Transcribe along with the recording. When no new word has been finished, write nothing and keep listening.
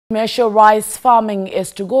Commercial rice farming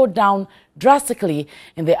is to go down drastically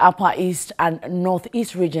in the Upper East and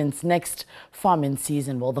Northeast regions next farming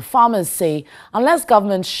season. Well, the farmers say unless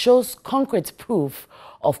government shows concrete proof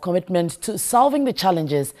of commitment to solving the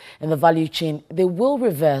challenges in the value chain, they will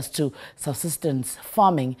reverse to subsistence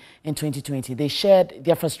farming in 2020. They shared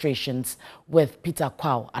their frustrations with Peter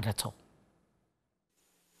Kwao Adato.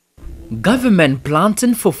 Government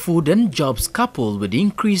planting for food and jobs coupled with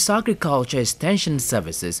increased agriculture extension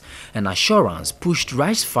services and assurance pushed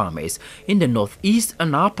rice farmers in the Northeast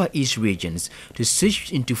and Upper East regions to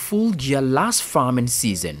switch into full gear last farming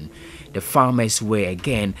season. The farmers were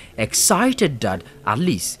again excited that at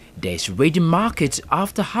least there is ready market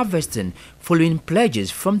after harvesting following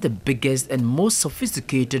pledges from the biggest and most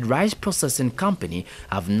sophisticated rice processing company,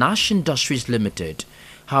 Avnash Industries Limited.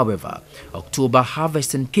 However, October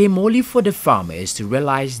harvesting came only for the farmers to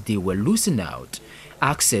realize they were losing out.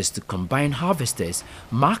 Access to combined harvesters,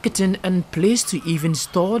 marketing and place to even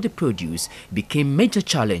store the produce became major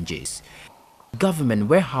challenges. Government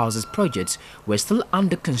warehouses projects were still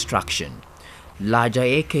under construction. Larger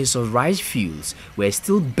acres of rice fields were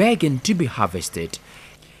still begging to be harvested.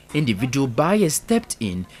 Individual buyers stepped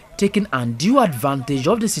in, taking undue advantage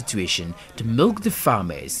of the situation to milk the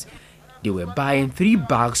farmers. They were buying 3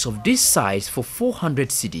 bags of this size for 400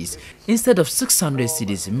 cedis instead of 600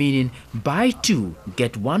 cedis, meaning buy 2,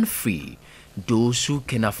 get 1 free. Those who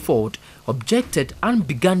can afford objected and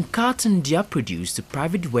began carting their produce to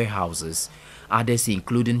private warehouses. Others,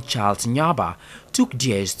 including Charles Nyaba, took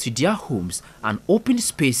theirs to their homes and open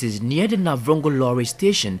spaces near the Navrongo lorry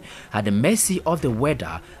station at the mercy of the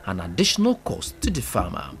weather and additional cost to the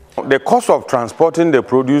farmer. The cost of transporting the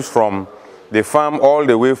produce from the farm all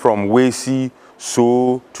the way from Wesi,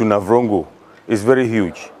 So to Navrongo is very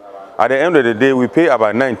huge. At the end of the day, we pay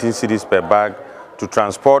about 19 cedis per bag to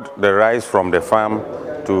transport the rice from the farm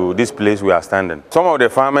to this place we are standing. Some of the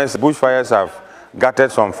farmers, bushfires have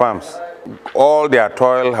gutted some farms. All their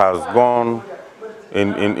toil has gone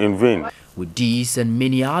in vain. With these and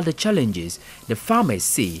many other challenges, the farmers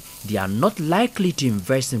say they are not likely to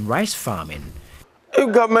invest in rice farming.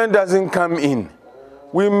 If government doesn't come in,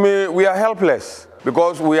 we are helpless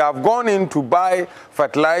because we have gone in to buy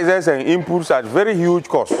fertilizers and inputs at very huge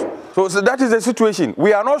cost. So that is the situation.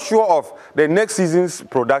 We are not sure of the next season's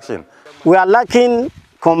production. We are lacking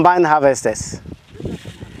combined harvesters.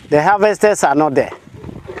 The harvesters are not there.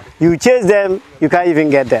 You chase them, you can't even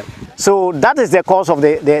get them. So that is the cause of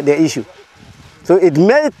the issue. So it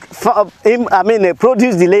makes a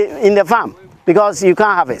produce delay in the farm because you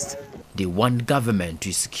can't harvest. They want government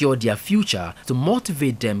to secure their future to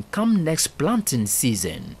motivate them come next planting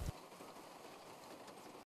season.